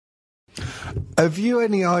Have you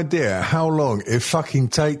any idea how long it fucking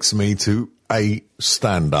takes me to A,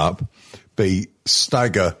 stand up, B,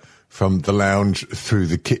 stagger from the lounge through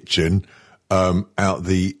the kitchen, out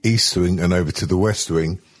the east wing and over to the west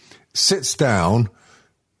wing, sits down,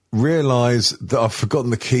 realise that I've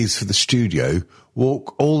forgotten the keys for the studio,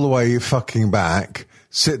 walk all the way fucking back,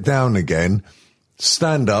 sit down again,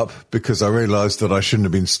 stand up because I realised that I shouldn't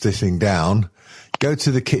have been sitting down, go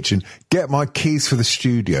to the kitchen, get my keys for the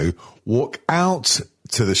studio, walk out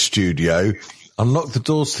to the studio, unlock the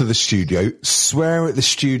doors to the studio, swear at the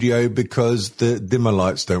studio because the dimmer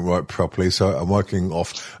lights don't work properly, so I'm working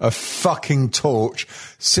off a fucking torch,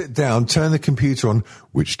 sit down, turn the computer on,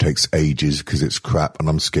 which takes ages because it's crap and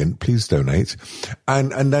I'm skint, please donate,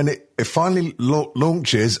 and then it finally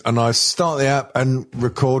launches and I start the app and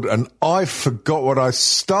record and I forgot what I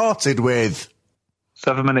started with.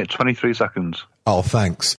 7 minutes, 23 seconds. Oh,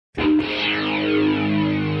 thanks. They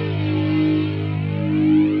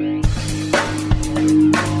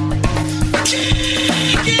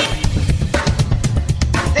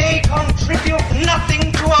contribute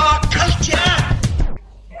nothing to our culture.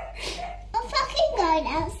 A fucking goat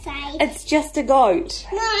outside. It's just a goat.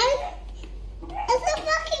 No, it's a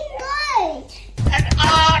fucking goat. And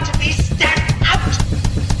are to be stamped out.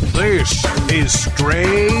 This is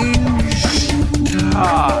Strange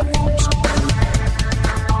Times.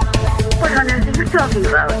 What on earth are you talking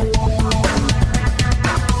about?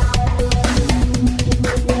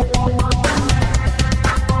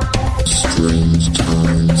 Strange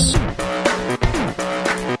Times.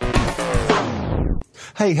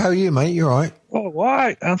 Hey, how are you, mate? You all right? Oh,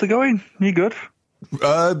 why? How's it going? You good?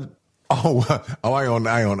 Hang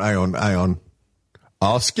on.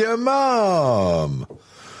 Ask your mum.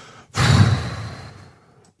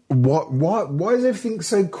 Why is everything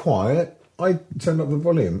so quiet? I turned up the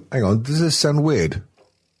volume. Hang on, does this sound weird?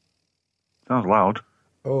 Sounds loud.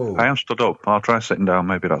 Oh. I am stood up. I'll try sitting down.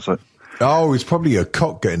 Maybe that's it. Oh, it's probably your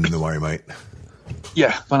cock getting in the way, mate.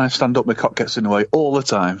 Yeah, when I stand up, my cock gets in the way all the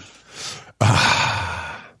time.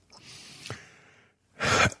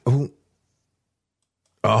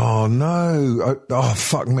 Oh, no.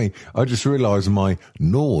 Fuck me. I just realised my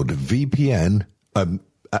NordVPN...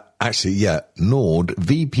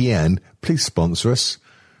 NordVPN, please sponsor us.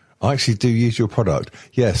 I actually do use your product.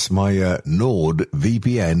 Yes, my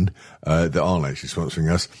NordVPN, that aren't actually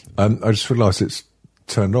sponsoring us. I just realised it's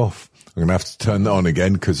turned off. I'm going to have to turn that on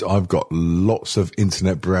again because I've got lots of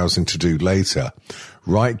internet browsing to do later.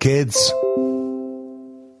 Right, kids?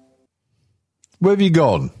 Where have you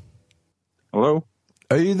gone? Hello?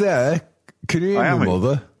 Are you there? Can you hear me,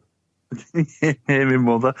 Mother? Hear me,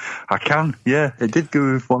 Mother? I can, yeah. It did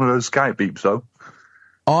go with one of those Skype beeps, though.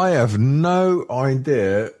 I have no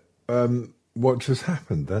idea what just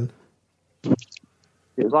happened then. It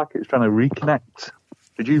was like it was trying to reconnect.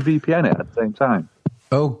 Did you VPN it at the same time?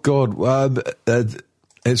 Oh, God.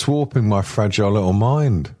 It's warping my fragile little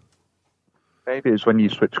mind. Maybe it's when you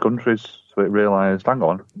switch countries, so it realised, hang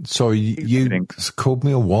on. So you called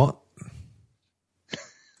me a what?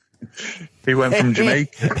 He went from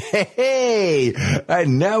Jamaica. Hey,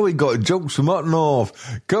 and now we got jokes from up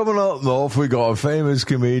north. Coming up north, we got a famous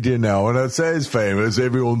comedian now, and I say he's famous,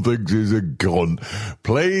 everyone thinks he's a cunt.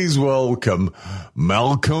 Please welcome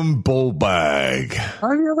Malcolm Bullbag.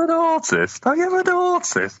 Have you ever noticed?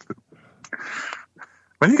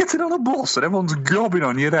 When you get in on a bus and everyone's gobbing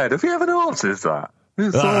on your head, have you ever noticed that?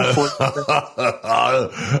 It's so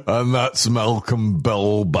funny. And that's Malcolm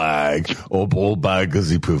Bullbag, or Bullbag as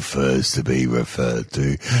he prefers to be referred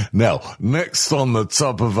to. Now, next on the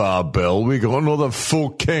top of our bill, we got another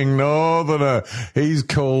fucking northerner. He's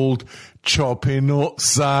called Choppy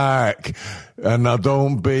Nutsack. And now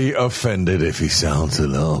don't be offended if he sounds a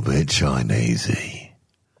little bit Chinesey.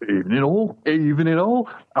 Evening all,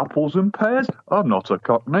 apples and pears. I'm not a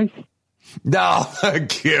cockney. No,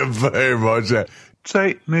 thank you very much.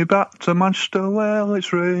 Take me back to Manchester, well,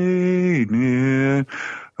 it's raining.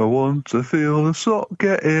 I want to feel the salt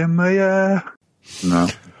get in my hair. No.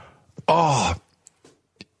 Oh,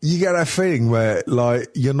 you get that feeling where, like,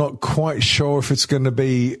 you're not quite sure if it's going to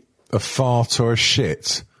be a fart or a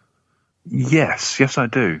shit. Yes, I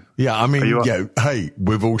do. Yeah, I mean, hey,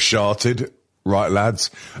 we've all sharted, right,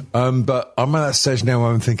 lads? But I'm at that stage now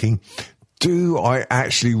where I'm thinking, do I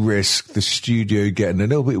actually risk the studio getting a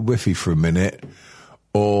little bit whiffy for a minute,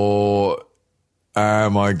 or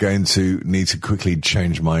am I going to need to quickly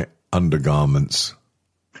change my undergarments?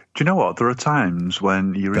 Do you know what? There are times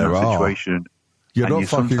when you're in a situation... You're not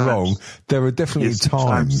fucking wrong. There are definitely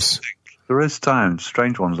times. There is times,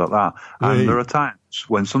 strange ones like that. And there are times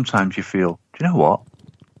when sometimes you feel, do you know what?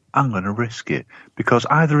 I'm going to risk it. Because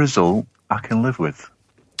either result, I can live with.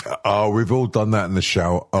 Oh, we've all done that in the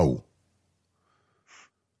shower. Oh.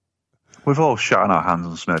 We've all shat on our hands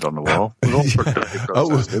and smeared on the wall. We've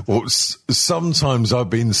all Sometimes I've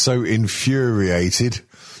been so infuriated.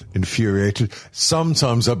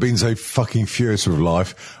 Sometimes I've been so fucking furious with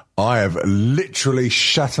life. I have literally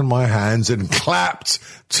shat on my hands and clapped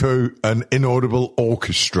to an inaudible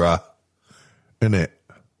orchestra. Innit?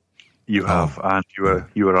 You have, and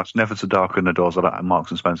you were asked never to darken the doors of that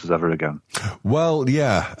Marks and Spencer's ever again. Well,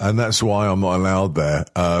 yeah, and that's why I'm not allowed there.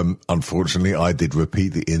 Unfortunately, I did repeat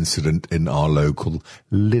the incident in our local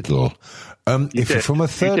Lidl. If you're from a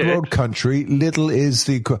third world country, Lidl is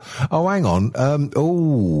the... Oh, hang on.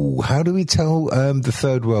 How do we tell the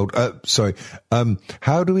third world...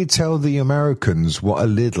 how do we tell the Americans what a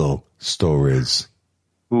Lidl store is?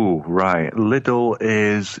 Ooh, right. Lidl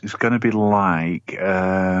is going to be like...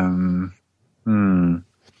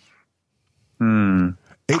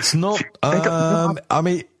 It's not... I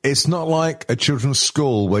mean, it's not like a children's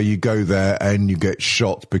school where you go there and you get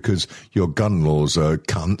shot because your gun laws are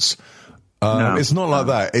cunts. No, it's not like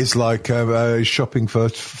that. It's like shopping for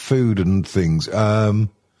food and things.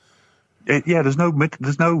 There's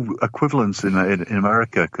no equivalence in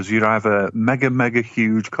America because you're either mega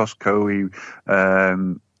huge Costco,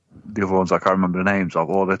 the other ones I can't remember the names of,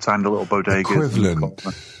 or they're tiny little bodegas. Equivalent.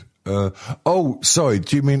 Sorry.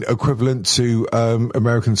 Do you mean equivalent to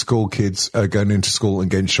American school kids going into school and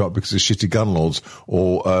getting shot because of shitty gun laws,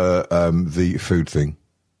 or the food thing?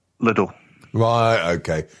 Lidl. Right.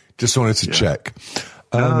 Okay. Just wanted to check.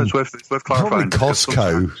 No, it's worth clarifying. Probably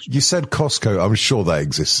Costco. You said Costco. I'm sure that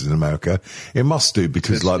exists in America. It must do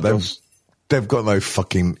because they've got no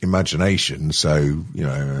fucking imagination. So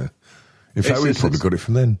in fact, we've probably got it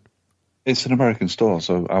from then. It's an American store,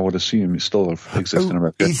 so I would assume it still exists in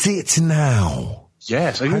America. Is it now?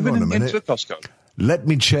 Yes. Have you been into Costco? Let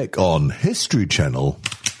me check on History Channel.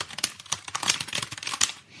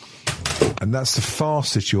 And that's the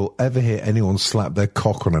fastest you'll ever hear anyone slap their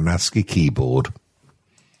cock on an ASCII keyboard.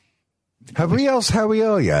 Have we asked how we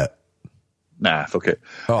are yet? Nah, fuck it.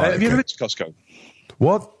 Oh, have you ever been to Costco?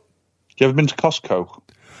 What? Have you ever been to Costco?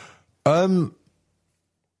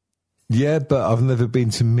 Yeah, but I've never been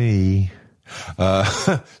to me.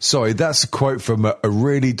 Sorry, that's a quote from a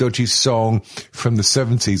really dodgy song from the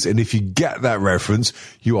 70s. And if you get that reference,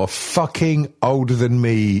 you are fucking older than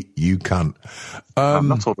me, you cunt. I'm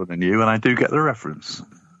not older than you, and I do get the reference.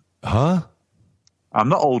 Huh? I'm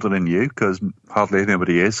not older than you, because hardly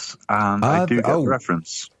anybody is, and I do get the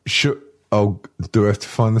reference. Sure. Oh, do I have to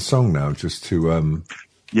find the song now just to...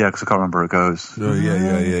 Yeah, because I can't remember how it goes. Oh,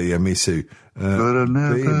 yeah, me too. But I've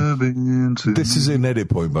never been to... This is an edit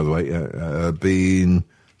point, by the way. Been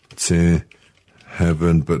to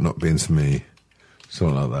heaven, but not been to me.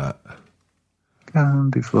 Something like that.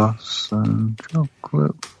 Candy floss and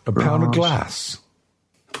chocolate. A pound of glass.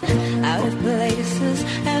 Out of places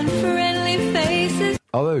and friendly faces.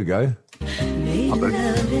 Oh, there we go. Made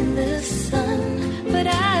love in the sun, but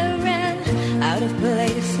I ran out of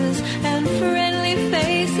places and friendly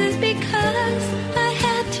faces because I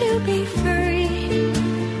had to be free.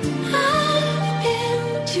 I've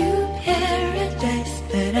been to paradise,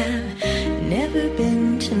 but I've never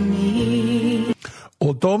been to me.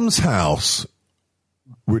 Or Dom's house,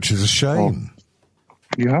 which is a shame.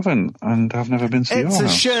 You haven't, and I've never been to your house.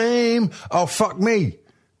 It's a shame. Oh, fuck me.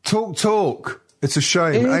 Talk. It's a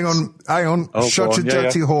shame. Hang on. Oh, shut your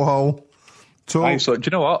dirty whore. Talk. Do you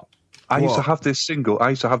know what? I used to have this single.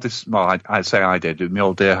 Well, I'd say I did. My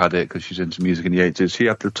old dear had it because she's into music in the 80s. She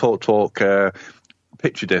had the Talk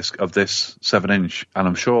picture disc of this 7-inch, and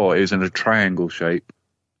I'm sure it was in a triangle shape.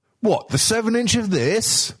 What, the 7-inch of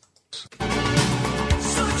this?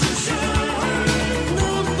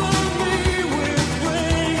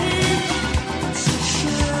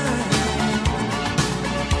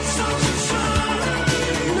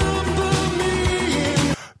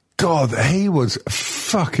 God, he was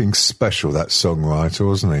fucking special, that songwriter,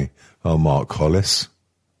 wasn't he? Oh, Mark Hollis.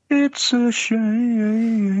 It's a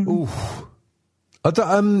shame. Ooh.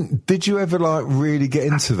 Did you ever, really get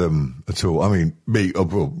into them at all? I mean, me,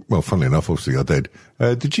 well, funnily enough, obviously I did.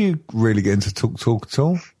 Did you really get into Talk at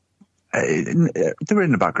all? They were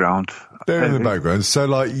in the background. They're in the background.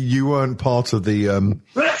 So, you weren't part of the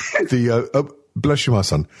bless you, my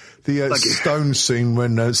son. The Stone scene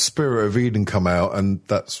when Spirit of Eden come out, and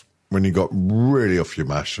that's when you got really off your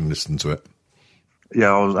mash and listened to it.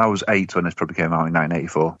 Yeah, I was 8 when this probably came out in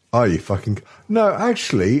 1984. Oh, you fucking... No,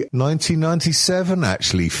 actually, 1997,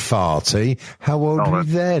 actually, farty. How old were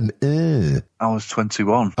you then? I was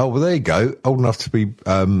 21. Oh, well, there you go. Old enough to be...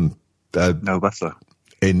 no better.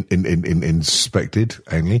 inspected,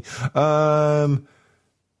 Ainley. Where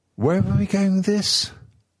were we going with this?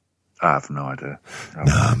 I have no idea.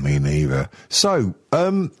 No, me neither. So,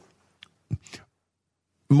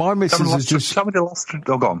 my missus has just... Somebody lost...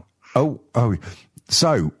 Oh, go on. Oh.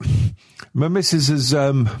 So, my missus is...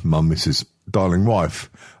 my missus, darling wife,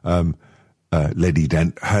 Lady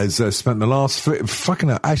Dent, has spent the last...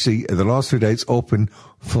 the last 3 days up in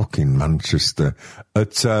fucking Manchester.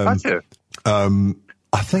 At,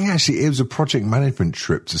 I think actually it was a project management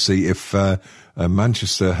trip to see if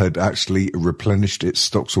Manchester had actually replenished its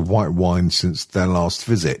stocks of white wine since their last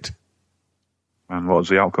visit. And what was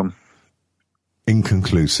the outcome?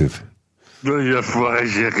 Inconclusive. Yeah.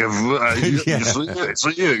 That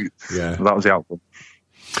was the outcome.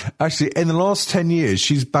 Actually, in the last 10 years,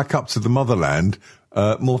 she's back up to the motherland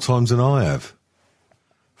more times than I have.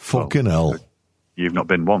 Fucking hell. You've not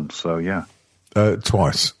been once, so yeah.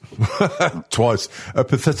 Twice. Twice. A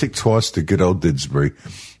pathetic twice to good old Didsbury.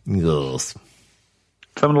 Yes.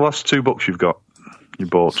 Tell me the last 2 books you bought.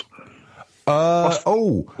 Last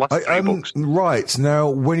 3 books. Right. Now,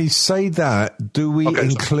 when you say that, do we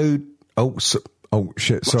include...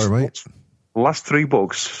 shit, sorry, mate. Last 3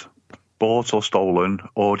 books, bought or stolen,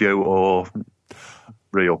 audio or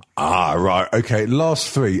real. Ah, right. Okay,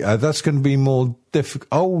 last 3. That's going to be more difficult.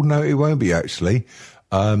 Oh, no, it won't be, actually.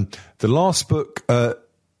 The last book,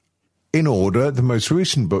 in order, the most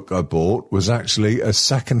recent book I bought was actually a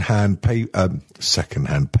second-hand paper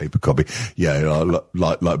copy. Yeah,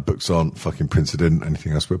 like books aren't fucking printed in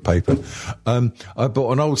anything else but paper. I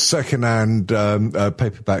bought an old second-hand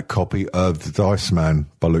paperback copy of The Dice Man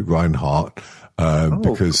by Luke Reinhardt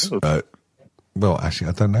because. Well, actually,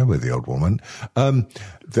 I don't know where the old one went.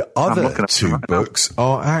 The other 2 books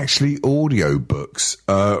are actually audio books.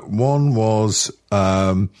 One was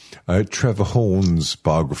Trevor Horn's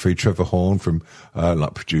biography. Trevor Horn from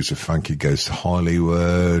producer Funky Goes to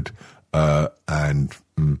Hollywood and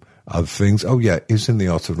other things. Oh, yeah, it's in The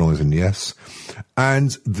Art of Noise and Yes.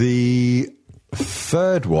 And the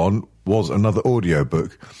third one was another audio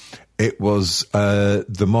book. It was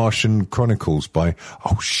The Martian Chronicles by...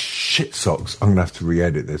 Oh, shit socks. I'm going to have to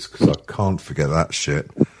re-edit this because I can't forget that shit.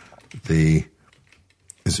 Is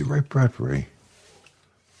it Ray Bradbury?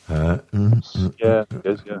 Yeah, it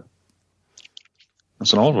is, yeah.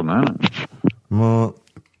 That's an old one, isn't it?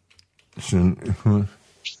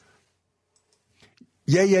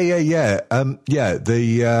 Yeah.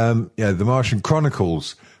 The Martian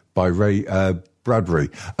Chronicles by Ray Bradbury,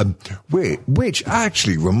 which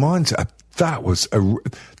actually reminds that was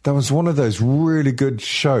one of those really good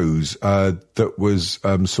shows that was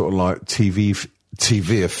sort of like TV-ified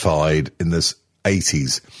in the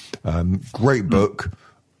 80s. Great book.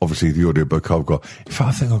 Obviously, the audio book I've got. In fact,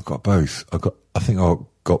 I think I've got both. I think I've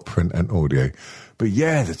got print and audio. But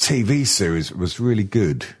yeah, the TV series was really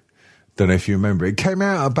good. Don't know if you remember. It came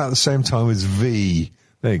out about the same time as V.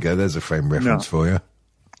 There you go. There's a frame reference for you.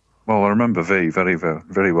 Well, I remember V very, very,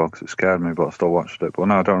 very well because it scared me, but I still watched it. But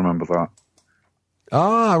no, I don't remember that.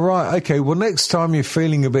 Ah, right. Okay. Well, next time you're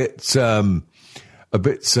feeling a bit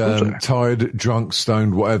tired, drunk,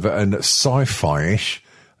 stoned, whatever, and sci-fi-ish,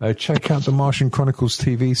 check out the Martian Chronicles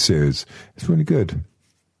TV series. It's really good.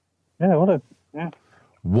 Yeah, what a... Yeah.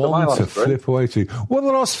 One to flip away to. What are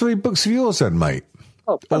the last 3 books of yours then, mate?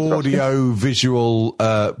 Audio, visual,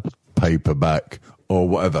 paperback, or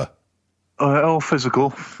whatever.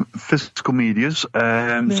 Physical medias.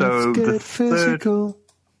 So the physical.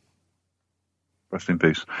 Rest in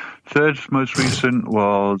peace. Third most recent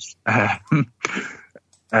was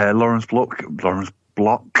Lawrence Block,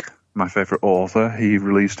 my favourite author. He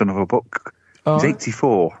released another book. He's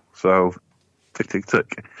 84, so tick.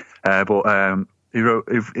 But he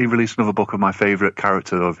released another book of my favourite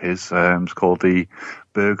character of his. It's called The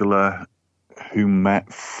Burglar Who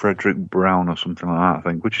Met Frederick Brown or something like that, I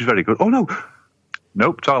think, which is very good. Oh, no.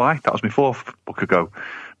 Nope, tell a lie. That was my 4th book ago.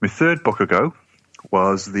 My 3rd book ago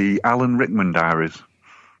was the Alan Rickman Diaries.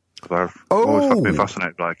 I've always been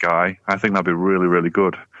fascinated by that guy. I think that'd be really, really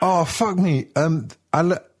good. Oh, fuck me. Alan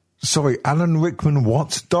Rickman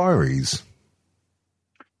what Diaries?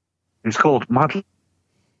 It's called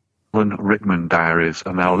Alan Rickman Diaries,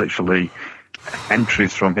 and they're literally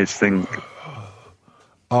entries from his thing.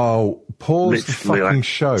 Oh, pause the fucking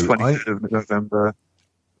show. 23rd of November.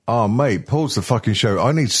 Oh, mate, pause the fucking show.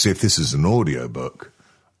 I need to see if this is an audio book.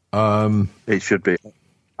 It should be. It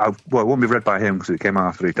won't be read by him because it came out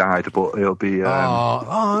after he died, but it'll be...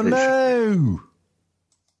 no!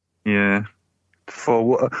 Yeah.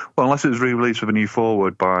 Unless it was re-released with a new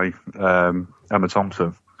foreword by Emma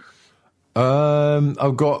Thompson.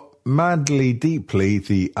 I've got Madly Deeply,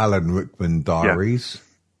 the Alan Rickman Diaries.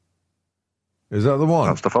 Is that the one?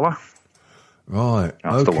 That's the fella. Right.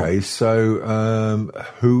 That's the okay. one. So,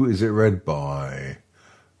 who is it read by?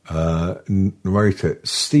 Narrator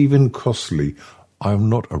Stephen Crossley. I'm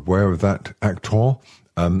not aware of that actor.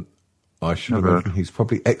 I should have mentioned he's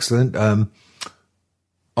probably excellent. I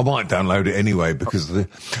might download it anyway because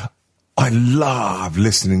I love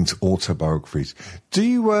listening to autobiographies. Do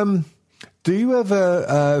you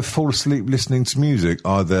ever fall asleep listening to music,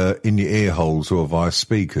 either in your ear holes or via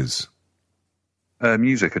speakers?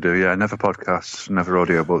 Music I do, yeah. Never podcasts, never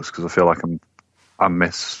audiobooks, because I feel like I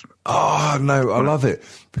miss. Oh, no, I love it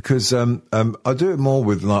because I do it more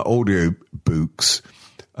with like audio books.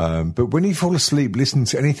 But when you fall asleep listening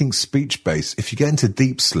to anything speech-based, if you get into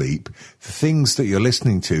deep sleep, the things that you're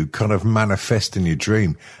listening to kind of manifest in your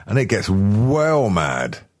dream, and it gets well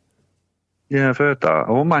mad. Yeah, I've heard that.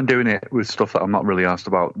 I wouldn't mind doing it with stuff that I'm not really asked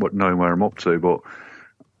about, knowing where I'm up to. But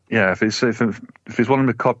yeah, if it's one of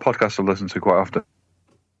the podcasts I listen to quite often,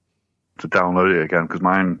 to download it again because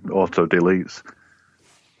mine auto deletes.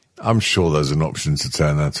 I'm sure there's an option to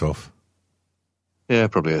turn that off. Yeah,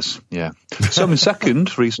 probably is. Yeah. So my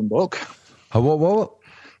second recent book. What?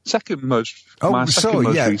 Second most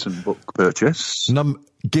recent book purchase.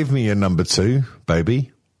 Give me a number 2,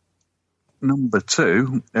 baby. Number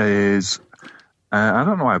 2 is I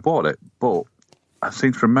don't know why I bought it, but I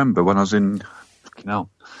seem to remember when I was in.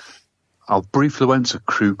 I briefly went to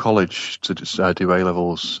Crewe College to do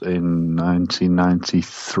A-levels in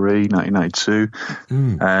 1993, 1992,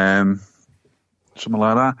 something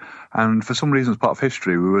like that. And for some reason, as part of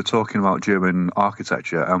history, we were talking about German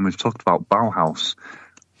architecture, and we talked about Bauhaus,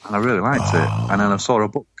 and I really liked it. And then I saw a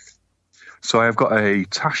book. So I've got a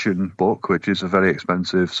Taschen book, which is a very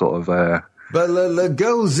expensive sort of... Bela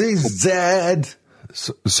Lugosi's dead.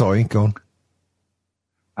 Sorry, go on.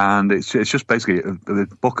 And it's just basically the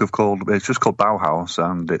book it's just called Bauhaus,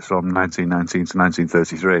 and it's from 1919 to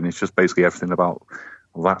 1933, and it's just basically everything about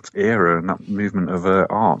that era and that movement of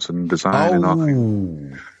art and design and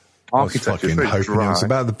architecture. I was fucking hoping it was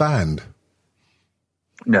about the band.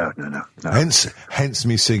 No. Hence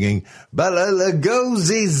me singing Bela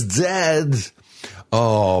Lugosi's dead.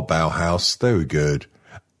 Oh, Bauhaus, they were good.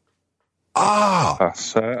 I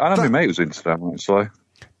know my mate was into them, actually.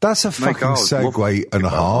 That's a fucking segue and a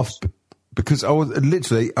half, because I was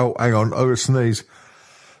literally, hang on, a sneeze.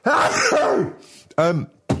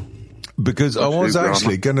 Because I was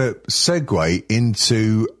actually going to segue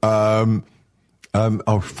into,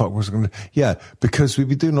 because we've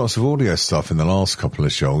been doing lots of audio stuff in the last couple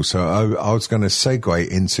of shows, so I was going to segue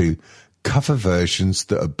into cover versions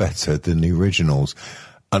that are better than the originals.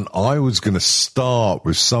 And I was going to start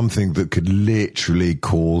with something that could literally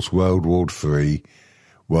cause World War III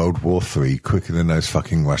quicker than those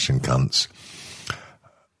fucking Russian cunts.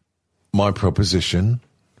 My proposition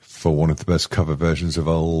for one of the best cover versions of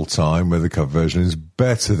all time, where the cover version is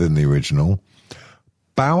better than the original,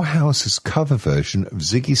 Bauhaus's cover version of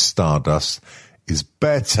Ziggy Stardust is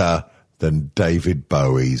better than David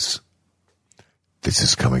Bowie's. This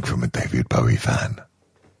is coming from a David Bowie fan.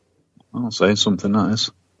 I'll say something, that is.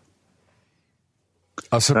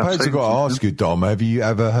 I suppose I've got to ask you, Dom, have you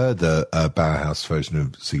ever heard the Bauhaus version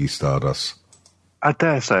of Ziggy Stardust? I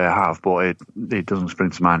dare say I have, but it doesn't spring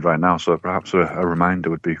to mind right now, so perhaps a reminder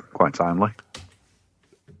would be quite timely.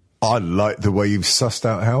 I like the way you've sussed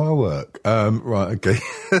out how I work. Right, okay.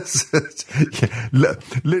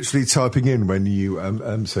 Literally typing in when you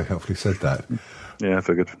so helpfully said that. Yeah, I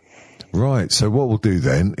figured. Right, so what we'll do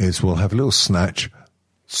then is we'll have a little snatch.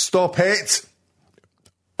 Stop it!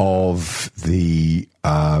 Of the,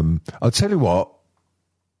 I'll tell you what,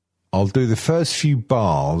 I'll do the first few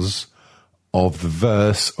bars of the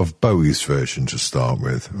verse of Bowie's version to start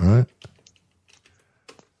with, all right?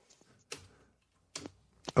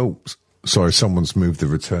 Oh, sorry, someone's moved the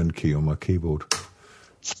return key on my keyboard.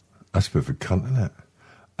 That's a bit of a cunt, isn't it?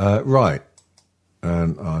 Right,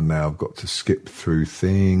 and now I've got to skip through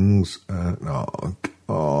things. Oh,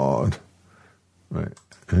 God. Right.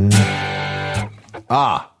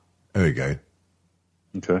 There we go.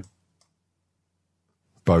 Okay.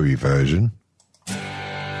 Bowie version.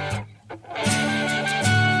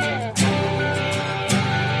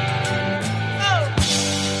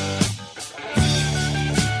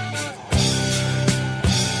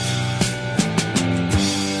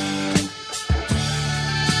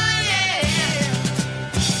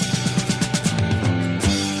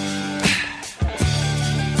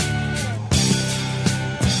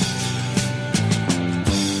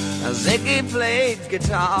 Ziggy played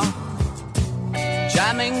guitar,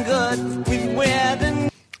 jamming good with Weird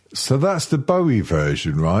and... So that's the Bowie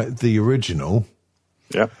version, right? The original.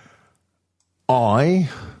 Yeah. I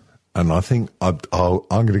and I think I'm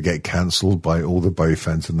going to get cancelled by all the Bowie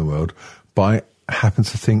fans in the world, but I happen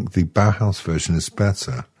to think the Bauhaus version is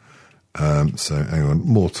better. So hang on,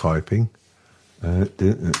 more typing.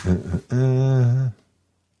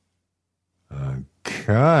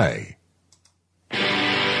 Okay.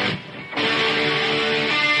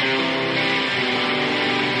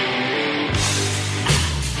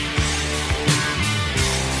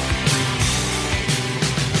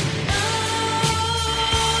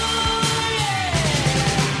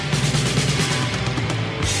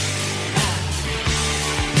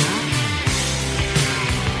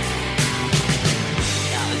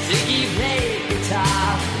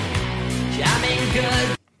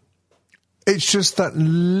 It's just that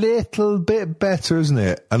little bit better, isn't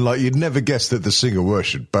it? And like, you'd never guess that the singer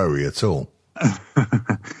worshipped Bowie at all.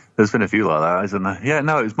 There's been a few like that, isn't there? Yeah,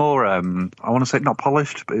 no, it was more, I want to say not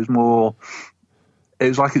polished, but it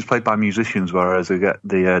was like it's played by musicians, whereas the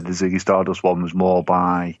Ziggy Stardust one was more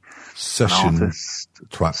by session artist.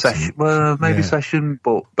 Session, well, maybe session,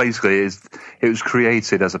 but basically it was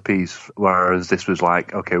created as a piece, whereas this was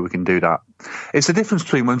like, okay, we can do that. It's the difference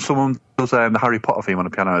between when someone does the Harry Potter theme on the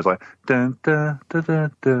piano, it's like dun, dun, dun,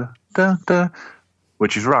 dun, dun, dun, dun,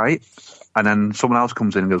 which is right, and then someone else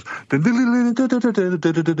comes in and goes, dun, dun, dun, dun, dun, dun, dun,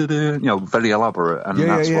 dun, dun, dun, dun, very elaborate, and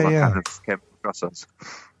that's what I kind of came across as.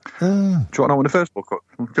 Do you want to know when the first book?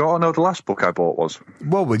 Do you want to know the last book I bought was?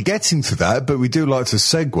 Well, we're getting to that, but we do like to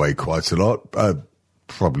segue quite a lot,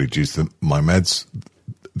 probably due to my meds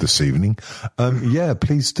this evening. Yeah,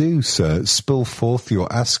 please do, sir. Spill forth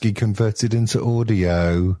your ASCII converted into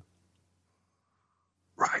audio.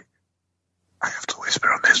 Right. I have to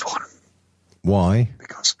whisper on this one. Why?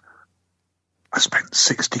 Because I spent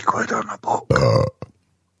 60 quid on a book.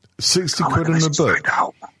 60 quid on a book?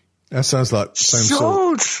 That sounds like the same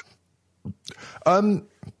sort.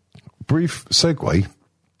 Brief segue.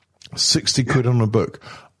 60 quid on a book.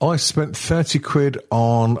 I spent 30 quid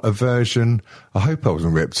on a version. I hope I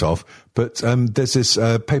wasn't ripped off, but there's this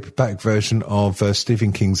paperback version of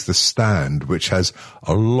Stephen King's The Stand, which has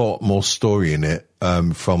a lot more story in it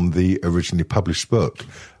from the originally published book,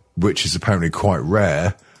 which is apparently quite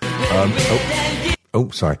rare.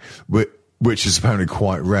 Sorry. Which is apparently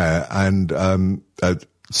quite rare, and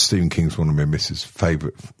Stephen King's one of my missus'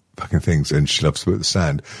 favourite fucking things, and she loves to put The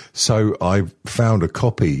Stand. So I found a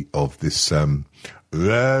copy of this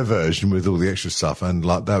rare version with all the extra stuff, and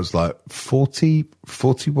like that was like 40,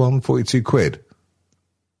 41, 42 quid.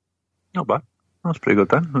 Not bad. That's pretty good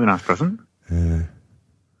then. A nice present. Yeah. I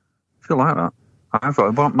feel like that. I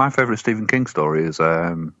thought my favourite Stephen King story is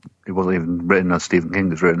it wasn't even written as Stephen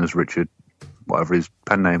King, it's written as Richard, whatever his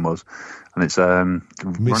pen name was, and it's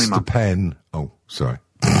Mr. Penn. Oh, sorry.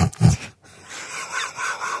 I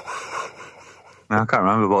can't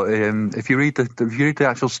remember, but if you read the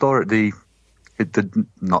actual story, I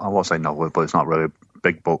won't say novel, but it's not really a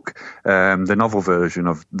big book. The novel version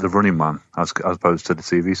of The Running Man, as opposed to the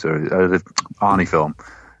TV series, the Arnie film,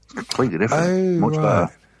 it's completely different. Much better.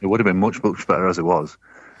 It would have been much better as it was.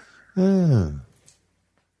 Yeah.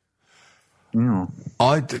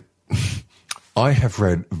 I have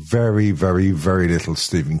read very, very, very little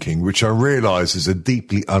Stephen King, which I realise is a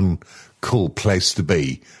deeply uncool place to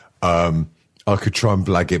be. I could try and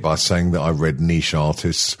blag it by saying that I read niche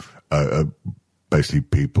artists, basically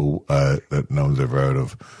people that no one's ever heard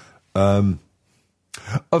of.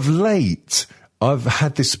 Of late, I've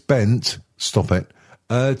had this bent,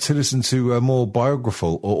 to listen to more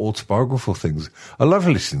biographical or autobiographical things. I love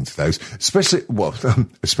listening to those, especially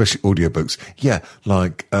audiobooks. Yeah,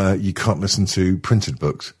 like you can't listen to printed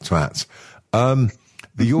books, twats. The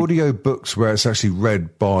audiobooks where it's actually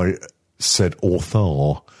read by said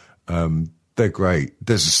author, they're great.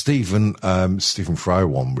 There's a Stephen Fry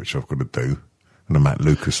one, which I've got to do, and a Matt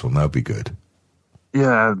Lucas one. That'll be good.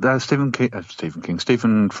 Yeah, there's Stephen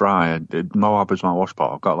Fry. Moab is my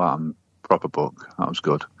washpot. I've got that on proper book. That was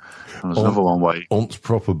good. And there's another one where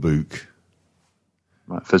proper book,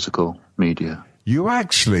 like physical media. You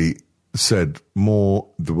actually said more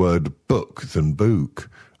the word book than book.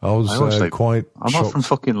 I was quite. I'm shocked. not from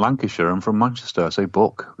fucking Lancashire. I'm from Manchester. I say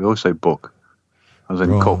book. We always say book. As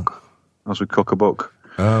in cook. As we cook a book.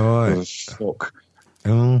 Oh, right. Book.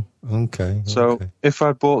 Oh, okay. So if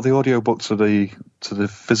I bought the audiobook to the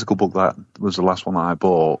physical book that was the last one that I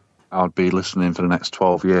bought, I'd be listening for the next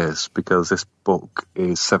 12 years because this book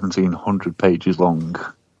is 1,700 pages long.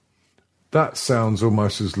 That sounds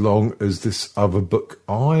almost as long as this other book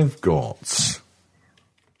I've got.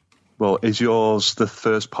 Well, is yours the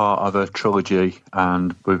first part of a trilogy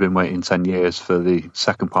and we've been waiting 10 years for the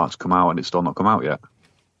second part to come out and it's still not come out yet?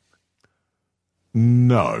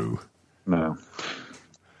 No.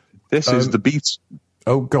 This is the Beatles.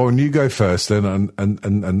 Oh, go on, you go first, then, and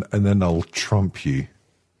then I'll trump you.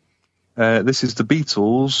 This is the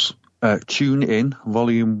Beatles. Tune In,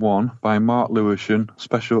 Volume 1 by Mark Lewisham,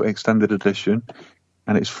 special extended edition,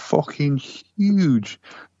 and it's fucking huge.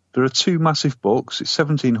 There are 2 massive books. It's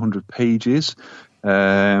 1,700 pages,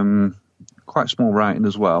 quite small writing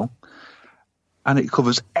as well, and it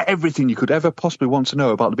covers everything you could ever possibly want to know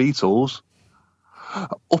about the Beatles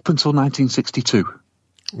up until 1962.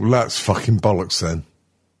 Well, that's fucking bollocks then.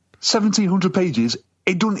 1,700 pages.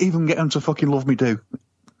 It doesn't even get them to fucking Love Me Do.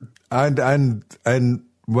 And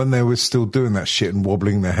when they were still doing that shit and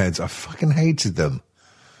wobbling their heads, I fucking hated them.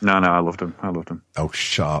 No, I loved them. Oh,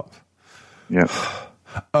 shut up. Yeah.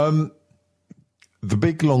 The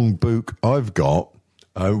big long book I've got,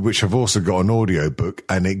 which I've also got an audio book,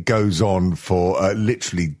 and it goes on for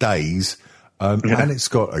literally days, and it's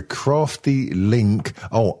got a crafty link.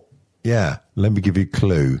 Oh, yeah, let me give you a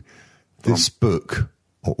clue. This book,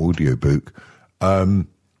 or audio book, a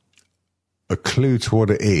clue to what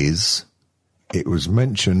it is. It was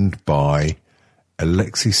mentioned by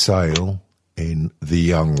Alexei Sayle in The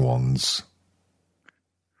Young Ones.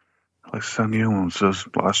 Alexei Sayle, Young Ones,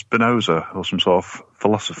 like Spinoza or some sort of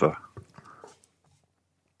philosopher.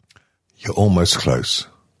 You're almost close.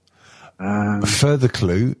 A further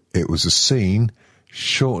clue, it was a scene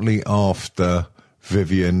shortly after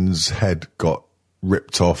Vivian's head got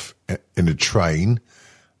ripped off in a train,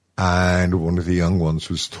 and one of the young ones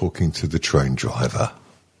was talking to the train driver.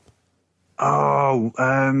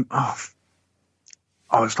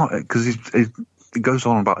 It's not, because it goes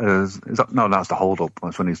on about, that's the hold up.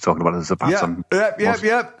 That's when he's talking about the Zapata. Yep.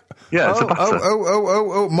 Yeah, Zapata.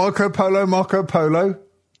 Oh, Marco Polo.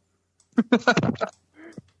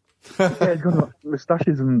 Yeah, he's got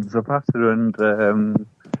moustaches and Zapata and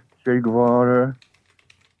Che Guevara.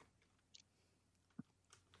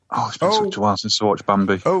 Oh, it's been such a while since I watched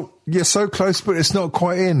Bambi. Oh, you're so close, but it's not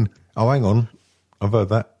quite in. Oh, hang on. I've heard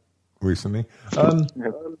that recently. So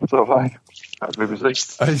have I. That's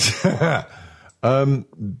BBC.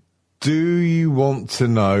 Do you want to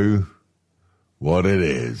know what it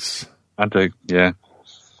is? I do, yeah.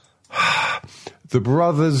 The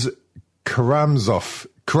Brothers Karamazov,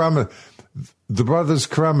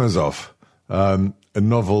 a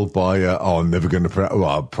novel by, I'm never going to pronounce, well,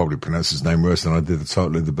 I'll probably pronounce his name worse than I did the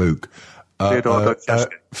title of the book.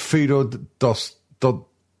 Fyodor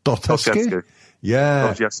Dostoevsky?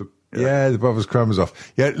 Yeah. Yeah, The Brothers Karamazov.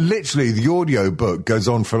 Yeah, literally, the audio book goes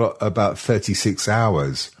on for about 36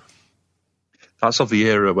 hours. That's of the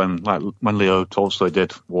era when Leo Tolstoy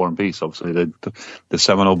did War and Peace, obviously, the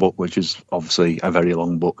seminal book, which is obviously a very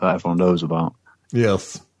long book that everyone knows about.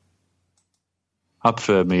 Yes. I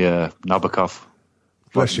prefer me Nabokov.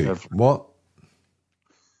 Bless you. What?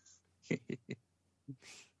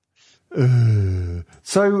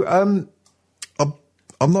 So,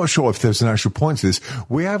 I'm not sure if there's an actual point to this.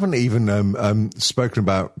 We haven't even spoken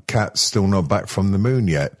about Cat Still Not Back from the Moon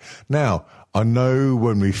yet. Now, I know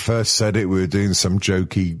when we first said it, we were doing some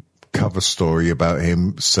jokey cover story about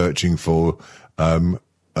him searching for an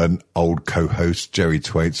old co-host, Jerry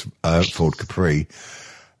Twait's Ford Capri.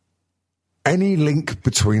 Any link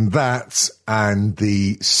between that and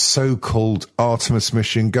the so-called Artemis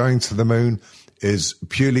mission going to the moon is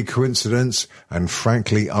purely coincidence, and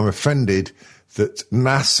frankly, I'm offended that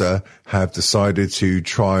NASA have decided to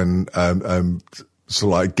try and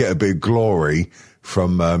get a bit of glory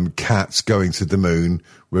from cats going to the moon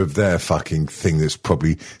with their fucking thing that's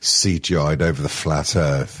probably CGI'd over the flat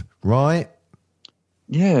Earth, right?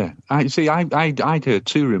 Yeah, I heard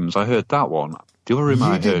 2 rims. I heard that one. The other rim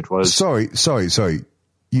heard was... Sorry.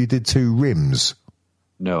 You did 2 rims?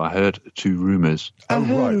 No, I heard 2 rumours. Oh,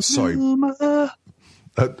 right, sorry.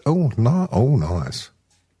 Nice.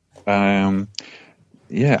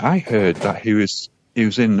 Yeah, I heard that he was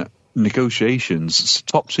in negotiations,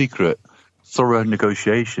 top secret, thorough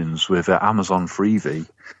negotiations with Amazon Freevee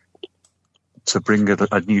to bring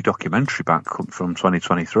a new documentary back from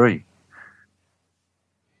 2023.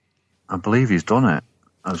 I believe he's done it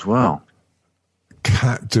as well.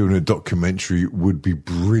 Cat doing a documentary would be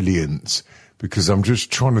brilliant, because I'm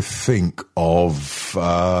just trying to think of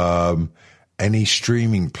any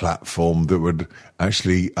streaming platform that would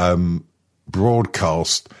actually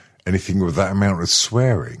broadcast anything with that amount of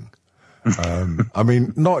swearing. I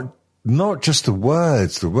mean, not just the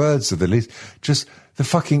words of the least, just the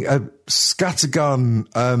fucking scattergun.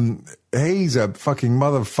 He's a fucking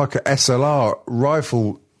motherfucker SLR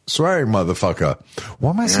rifle swearing motherfucker. Why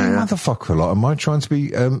am I saying motherfucker a lot? Am I trying to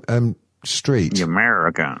be street? The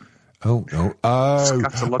American. Oh,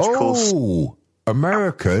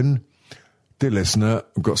 American. Dear listener,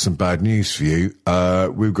 I've got some bad news for you.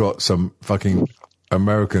 We've got some fucking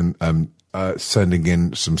American sending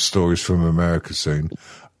in some stories from America soon.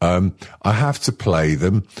 I have to play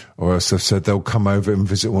them, or else I've said they'll come over and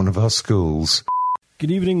visit one of our schools.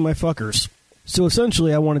 Good evening, my fuckers. So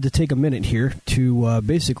essentially, I wanted to take a minute here to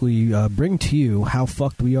basically bring to you how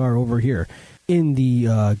fucked we are over here in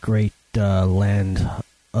the great land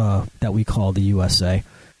that we call the USA.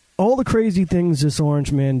 All the crazy things this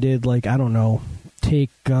orange man did, like, I don't know,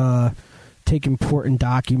 take important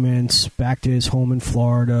documents back to his home in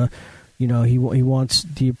Florida. You know, he wants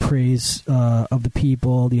the praise of the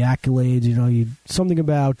people, the accolades. You know, something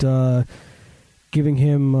about giving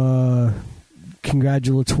him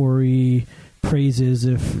congratulatory praises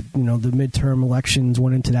if, you know, the midterm elections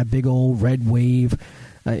went into that big old red wave.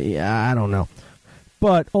 I don't know.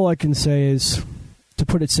 But all I can say is, to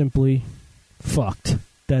put it simply, fucked.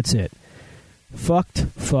 That's it. Fucked,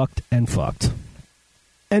 and fucked.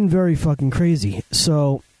 And very fucking crazy.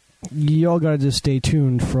 So y'all gotta just stay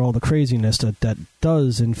tuned for all the craziness that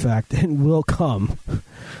does, in fact, and will come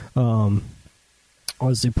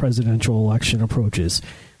as the presidential election approaches.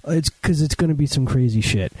 It's because it's going to be some crazy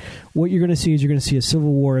shit. What you're going to see is you're going to see a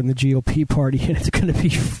civil war in the GOP party, and it's going to be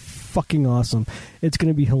fucking awesome. It's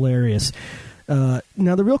going to be hilarious. Now,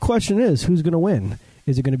 the real question is, who's going to win?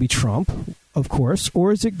 Is it going to be Trump, of course,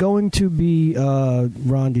 or is it going to be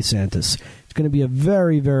Ron DeSantis? It's going to be a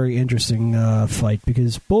very, very interesting fight,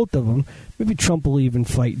 because both of them, maybe Trump will even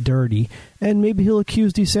fight dirty, and maybe he'll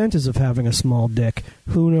accuse DeSantis of having a small dick.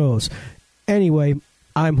 Who knows? Anyway,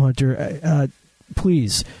 I'm Hunter.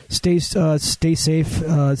 Please stay safe.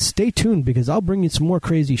 Stay tuned, because I'll bring you some more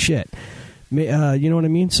crazy shit. You know what I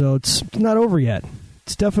mean? So it's not over yet.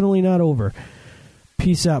 It's definitely not over.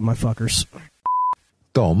 Peace out, my fuckers.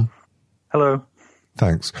 Dom. Hello.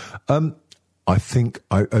 Thanks. I think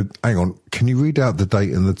hang on. Can you read out the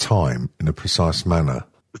date and the time in a precise manner?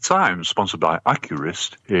 The time, sponsored by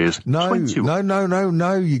Accurist, is No. You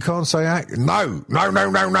can't say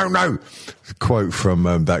No. Quote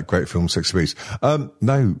from that great film, Sex Abuse.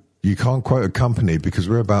 No, you can't quote a company, because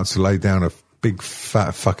we're about to lay down a big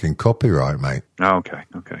fat fucking copyright, mate. Okay.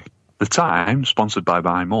 The time, sponsored by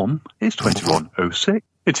my mum, is 21:06.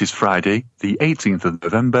 It is Friday, the 18th of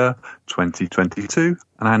November, 2022,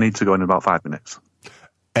 and I need to go in about 5 minutes.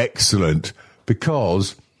 Excellent,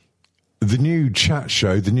 because the new chat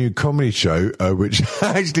show, the new comedy show, which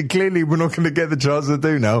actually clearly we're not going to get the chance to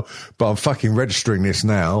do now, but I'm fucking registering this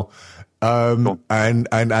now. And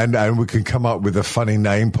we can come up with a funny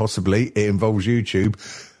name, possibly. It involves YouTube.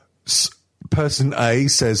 Person A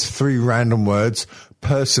says 3 random words.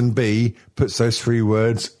 Person B puts those 3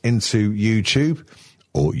 words into YouTube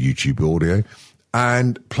or YouTube audio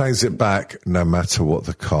and plays it back no matter what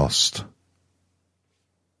the cost.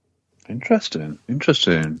 Interesting.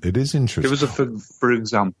 It is interesting. Give us for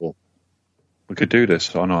example. We could do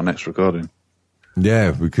this on our next recording.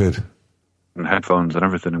 Yeah, we could. And headphones and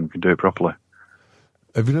everything, and we can do it properly.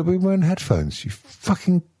 Have you not been wearing headphones? You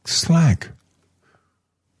fucking slag.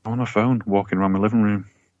 I'm on my phone, walking around my living room.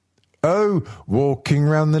 Oh, walking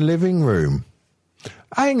around the living room.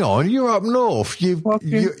 Hang on, you're up north. Your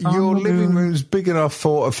living room's big enough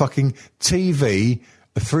for a fucking TV,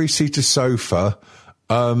 a 3-seater sofa,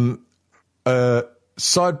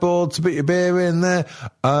 sideboard to put your beer in there,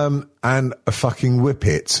 and a fucking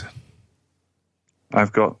whippet.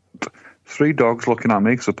 I've got 3 dogs looking at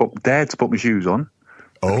me because I dared to put my shoes on.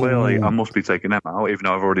 Oh. Clearly, I must be taking them out, even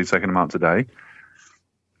though I've already taken them out today.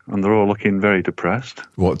 And they're all looking very depressed.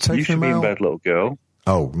 What, taking them out? You should be in bed, little girl.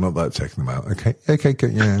 Oh, not that, taking them out. Okay,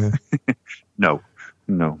 yeah. No.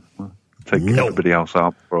 Taking everybody else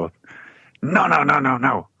out, bro. No.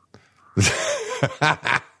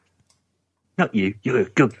 Not you. You're a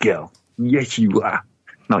good girl. Yes, you are.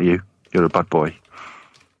 Not you. You're a bad boy.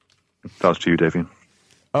 That was to you, Davian.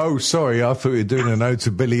 Oh, sorry. I thought you were doing a note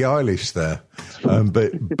to Billie Eilish there.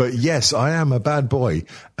 But yes, I am a bad boy.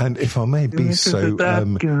 And if I may be so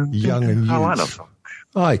young and youthful,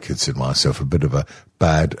 I consider myself a bit of a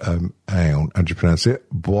bad, hang on, how do you pronounce it?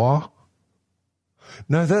 Bois?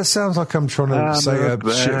 No, that sounds like I'm trying to say a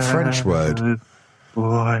shit French word.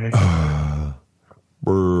 Boy. I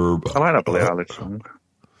like that Billie Eilish song.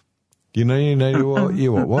 You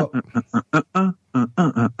know what?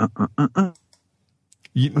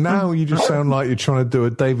 Now you just sound like you're trying to do a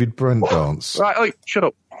David Brent dance. Right, oi, shut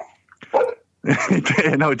up.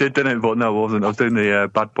 No, it did, didn't it? But no, it wasn't. I was doing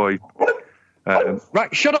the bad boy.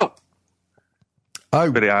 Right, shut up.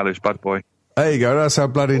 Oh, Billie Eilish, bad boy. There you go. That's how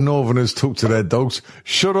bloody Northerners talk to their dogs.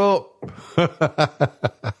 Shut up.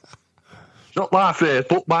 Not my face,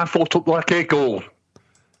 put my foot up like a goal.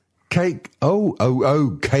 Cake.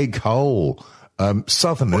 Cake hole.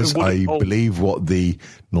 Southerners, I believe what the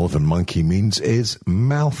Northern Monkey means is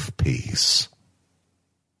mouthpiece.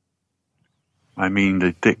 I mean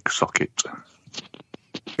the dick socket.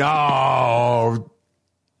 Oh,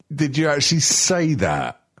 did you actually say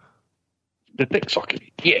that? The dick socket,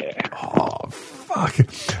 yeah. Oh, fuck.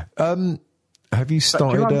 Have you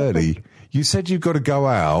started early? You said you've got to go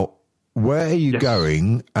out. Where are you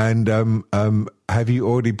going? And have you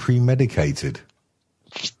already premedicated?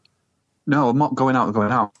 No, I'm not going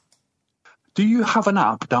out. Do you have an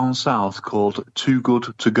app down south called Too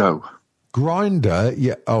Good To Go? Grindr?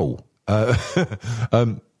 Yeah. Oh.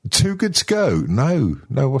 Too Good To Go? No,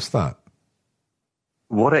 what's that?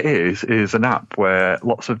 What it is an app where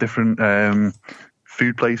lots of different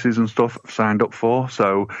food places and stuff have signed up for.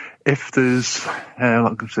 So if there's,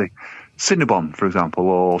 let's see, Cinnabon, for example,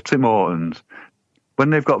 or Tim Hortons, when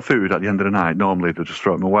they've got food at the end of the night, normally they'll just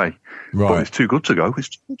throw them away. Right. But it's too good to go.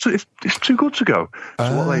 It's too good to go.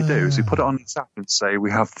 So what they do is they put it on this app and say,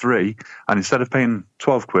 we have 3, and instead of paying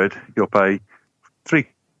 12 quid, you'll pay 3.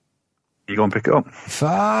 You go and pick it up.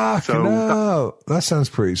 Fuck, so no. That sounds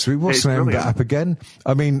pretty sweet. What's the name of the app again?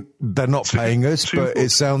 I mean, they're not paying us, but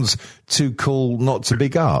it sounds too cool not to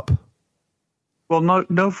big up. Well,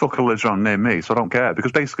 no fucker lives around near me, so I don't care.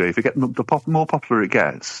 Because basically, if you get the more popular it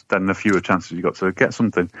gets, then the fewer chances you got to get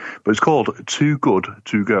something. But it's called Too Good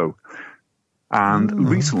To Go. And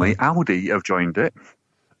recently, Audi have joined it.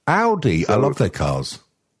 Audi? So, I love their cars.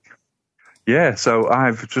 Yeah, so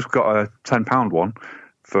I've just got a £10 one.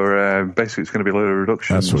 For basically, it's going to be a little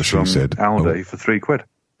reduction. That's what she said. Audi for 3 quid.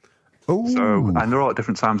 Oh, so and they're all at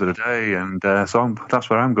different times of the day, and that's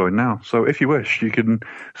where I'm going now. So if you wish, you can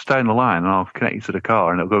stay in the line, and I'll connect you to the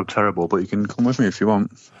car, and it'll go terrible. But you can come with me if you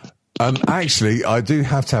want. Actually, I do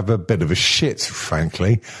have to have a bit of a shit,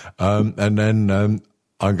 frankly, and then I'm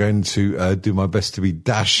going to do my best to be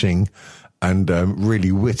dashing and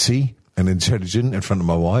really witty and intelligent in front of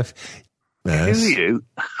my wife. Yes. Who are you?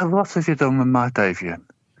 What have you done with my Davian?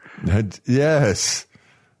 Yes,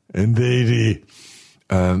 indeedy.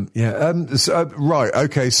 Right,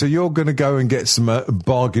 okay, so you're going to go and get some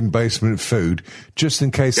bargain basement food just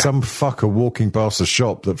in case some fucker walking past a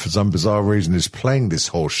shop that for some bizarre reason is playing this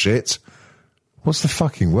horse shit. What's the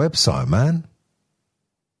fucking website, man?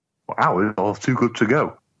 Well, ours are Too Good To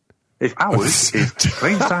Go. If ours is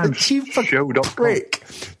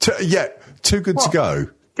strangetimeshow.com. Too Good To Go.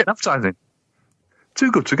 Get advertising. Too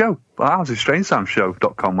Good To Go. Well, ours is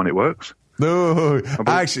strangetimeshow.com when it works. No,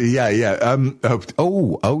 actually, yeah. Nice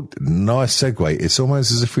segue. It's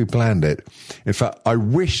almost as if we planned it. In fact, I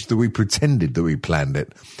wish that we pretended that we planned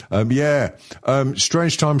it.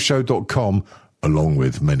 Strangetimeshow.com, along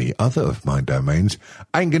with many other of my domains,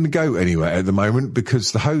 ain't going to go anywhere at the moment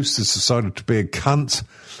because the host has decided to be a cunt.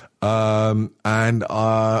 And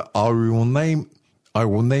I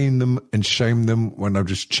will name them and shame them when I've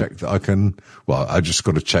just checked that I can. Well, I just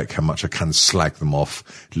got to check how much I can slag them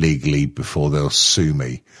off legally before they'll sue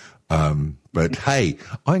me. But hey,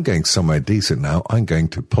 I'm going somewhere decent now. I'm going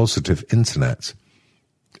to Positive Internet.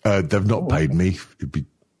 They've not paid me. It'd be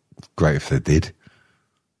great if they did.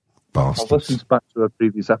 Bastards. I've listened back to a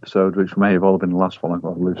previous episode, which may have all been the last one. I've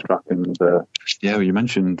got to lose track. And you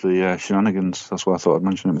mentioned the shenanigans. That's why I thought I'd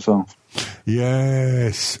mention it myself.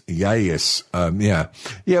 Yes. Yeah.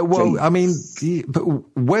 Well, I mean, but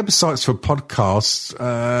websites for podcasts,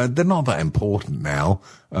 they're not that important now.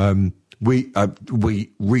 We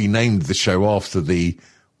renamed the show after the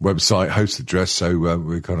website host address, so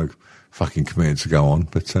we're kind of fucking committed to go on.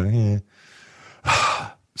 But yeah.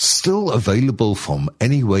 Still available from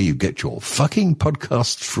anywhere you get your fucking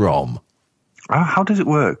podcasts from. How does it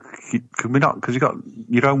work? Can we not? Because you've got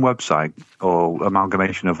your own website or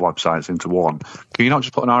amalgamation of websites into one. Can you not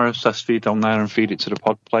just put an RSS feed on there and feed it to the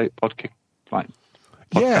podcast?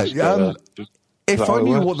 If I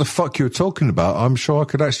knew what the fuck you were talking about, I'm sure I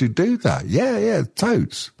could actually do that. Yeah,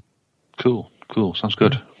 totes. Cool. Sounds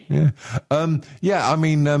good. Yeah. I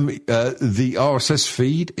mean, the RSS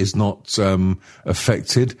feed is not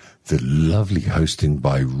affected. The lovely hosting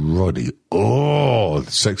by Roddy. Oh,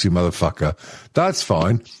 the sexy motherfucker. That's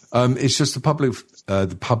fine. It's just the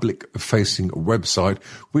public facing website,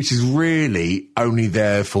 which is really only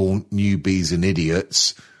there for newbies and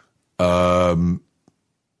idiots. So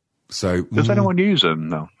does anyone use them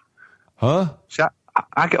though? Huh? See,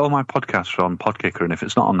 I get all my podcasts from Podkicker, and if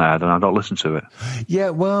it's not on there, then I don't listen to it.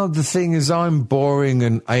 Yeah, well, the thing is, I'm boring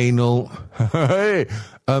and anal.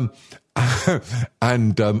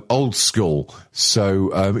 and old school.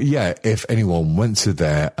 So, if anyone went to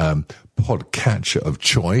their podcatcher of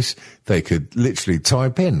choice, they could literally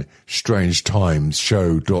type in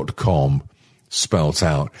strangetimesshow.com spelt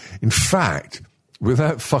out. In fact, with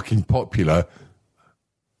that fucking popular,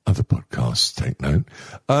 other podcasts take note,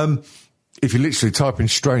 if you literally type in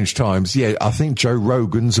Strange Times, I think Joe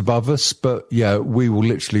Rogan's above us, but we will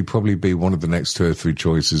literally probably be one of the next 2 or 3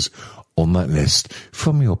 choices on that list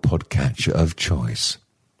from your podcatcher of choice.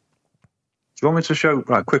 Do you want me to show,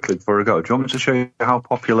 right, quickly before we go, do you want me to show you how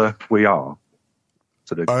popular we are?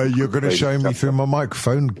 You're going to show me through my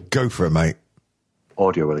microphone? Go for it, mate.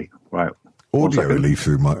 Audially, right. Audially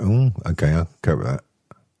through my... okay, I'll go with that.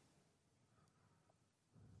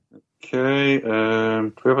 Okay,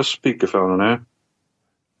 do we have a speakerphone on here?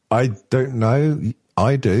 I don't know.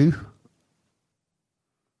 I do.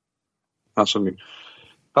 That's a mute.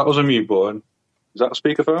 That was a mute button. Is that a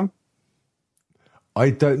speakerphone? I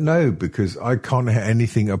don't know, because I can't hear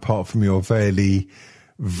anything apart from your fairly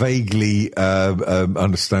vaguely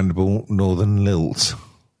understandable northern lilt.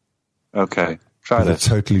 Okay, try this. A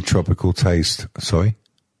totally tropical taste. Sorry?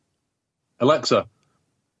 Alexa,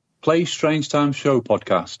 play Strange Times Show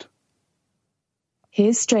podcast.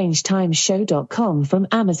 Here's StrangeTimesShow.com from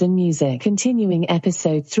Amazon Music. Continuing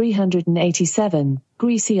episode 387,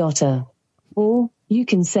 Greasy Otter. Or, you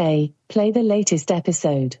can say, play the latest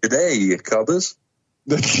episode. Today, you cobbers.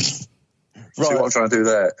 Right. See what I'm trying to do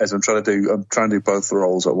there? As I'm trying to do both the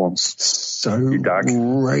roles at once. So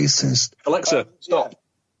racist. Alexa, stop.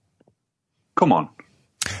 Come on.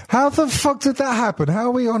 How the fuck did that happen? How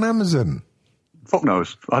are we on Amazon? Fuck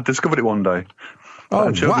knows. I discovered it one day.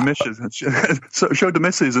 Oh, showed the missus. Showed the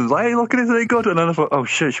missus and was like, "Hey, look at it, ain't good." And then I thought, "Oh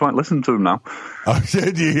shit, she might listen to him now." Oh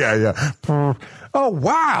yeah. Oh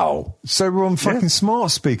wow! So we're on fucking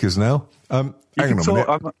smart speakers now. Hang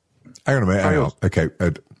on a minute. Okay.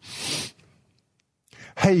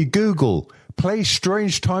 Hey Google, play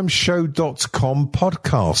StrangeTimesShow.com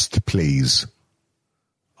podcast, please.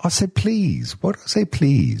 I said please. What did I say,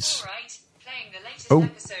 please? All right. Playing the latest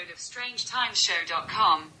episode of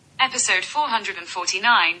StrangeTimesShow.com. Episode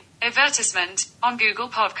 449, advertisement, on Google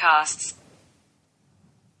Podcasts.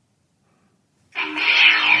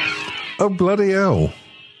 Oh, bloody hell.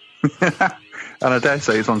 And I dare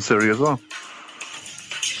say it's on Siri as well.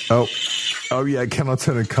 Oh yeah, can I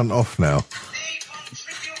turn a cunt off now?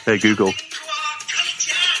 Hey, Google.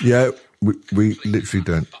 Yeah, we literally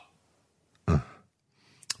don't.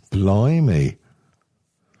 Blimey.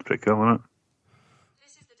 Pretty cool, isn't it?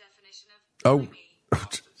 This is the definition of...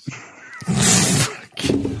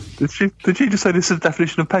 Did she just say this is the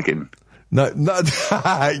definition of pegging? No.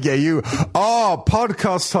 Yeah, you.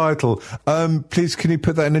 Podcast title. Please, can you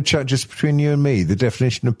put that in the chat just between you and me? The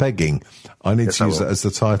definition of pegging. I need to use that as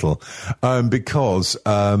the title. Because,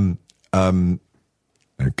 okay,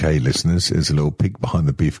 listeners, here's a little peek behind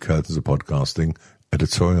the beef curtains of podcasting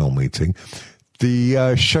editorial meeting.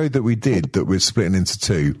 The show that we did, that we're splitting into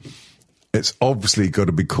 2, it's obviously got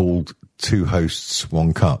to be called 2 Hosts,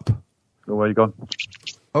 1 Cup. Oh, where you gone?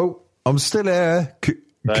 Oh, I'm still here. Can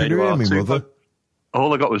you hear me, mother?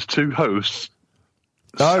 All I got was 2 hosts.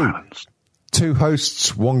 Silence. 2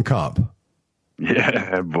 hosts, 1 cup.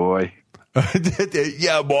 Yeah, boy.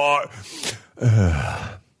 Yeah, boy.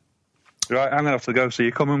 Right, I'm gonna have to go. So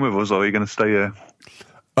you're coming with us, or are you going to stay here?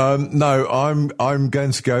 No, I'm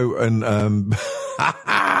going to go and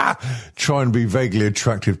try and be vaguely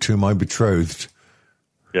attractive to my betrothed.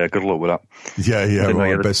 Yeah, good luck with that. Yeah,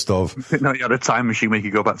 right, best of. No, you had a time machine make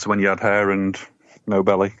you go back to when you had hair and no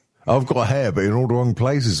belly. I've got hair, but in all the wrong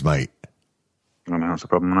places, mate. I know, that's the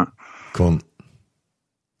problem, isn't it? Cunt.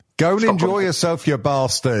 Go and enjoy yourself, you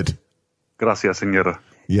bastard. Gracias, señora.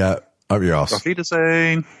 Yeah, up your ass. Auf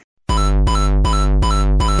Wiedersehen.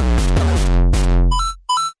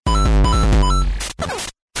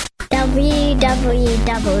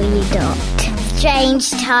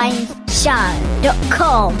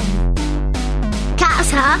 www.strangetimeshow.com.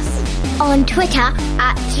 Catch us on Twitter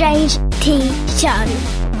 @StrangeTShow.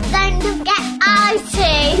 Don't forget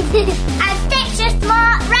iTunes and Stitcher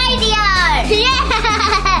Smart Radio.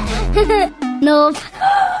 Yeah! North